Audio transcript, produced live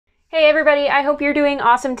Hey everybody, I hope you're doing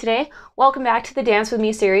awesome today. Welcome back to the Dance With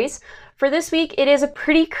Me series. For this week, it is a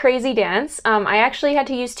pretty crazy dance. I actually had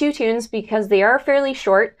to use two tunes because they are fairly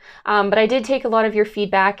short, but I did take a lot of your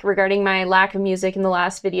feedback regarding my lack of music in the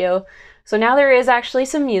last video. So now there is actually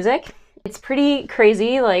some music. It's pretty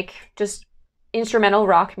crazy, like just instrumental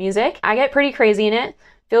rock music. I get pretty crazy in it.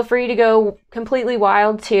 Feel free to go completely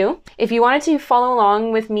wild too. If you wanted to follow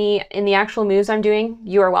along with me in the actual moves I'm doing,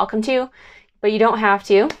 you are welcome to, but you don't have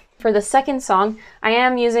to. For the second song, I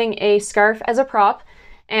am using a scarf as a prop,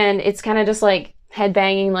 and it's kind of just like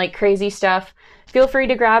headbanging, like crazy stuff. Feel free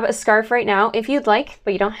to grab a scarf right now if you'd like,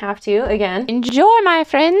 but you don't have to, again. Enjoy, my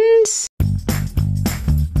friends!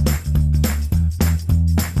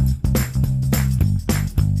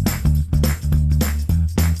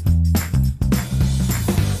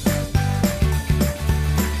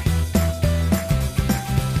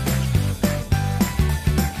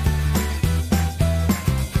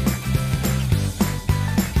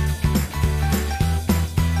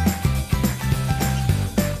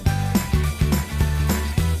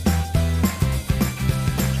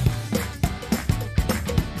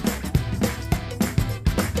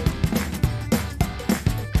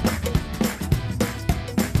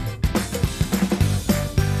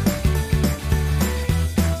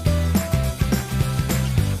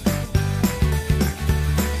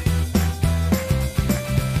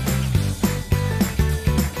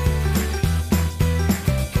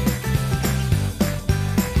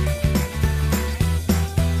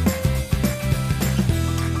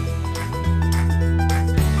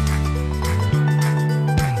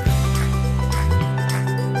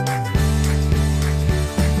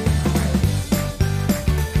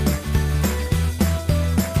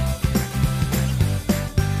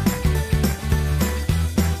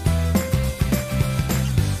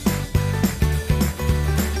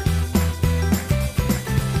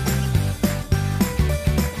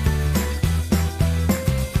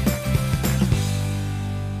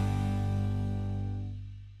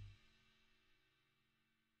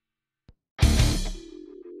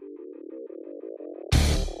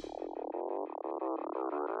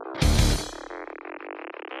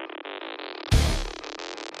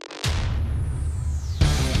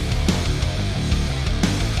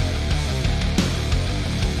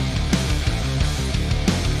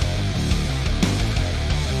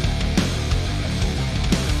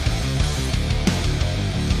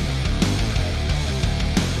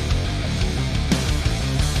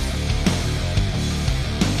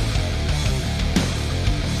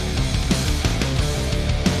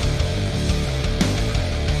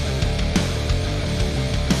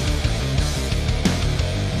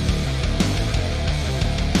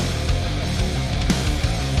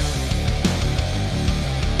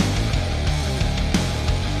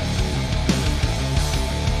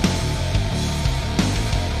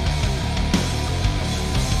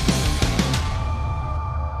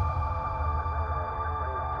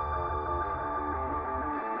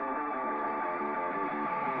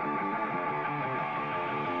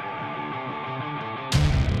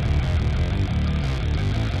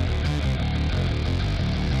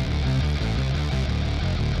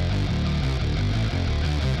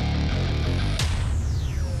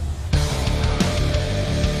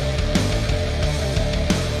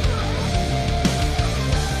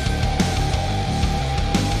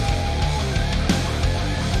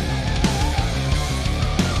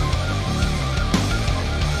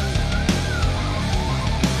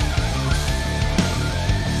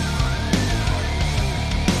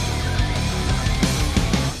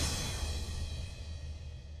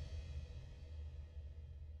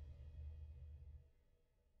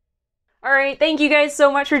 Alright, thank you guys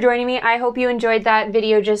so much for joining me. I hope you enjoyed that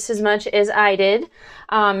video just as much as I did.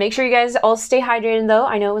 Make sure you guys all stay hydrated though.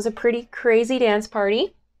 I know it was a pretty crazy dance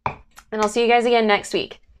party. And I'll see you guys again next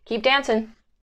week. Keep dancing!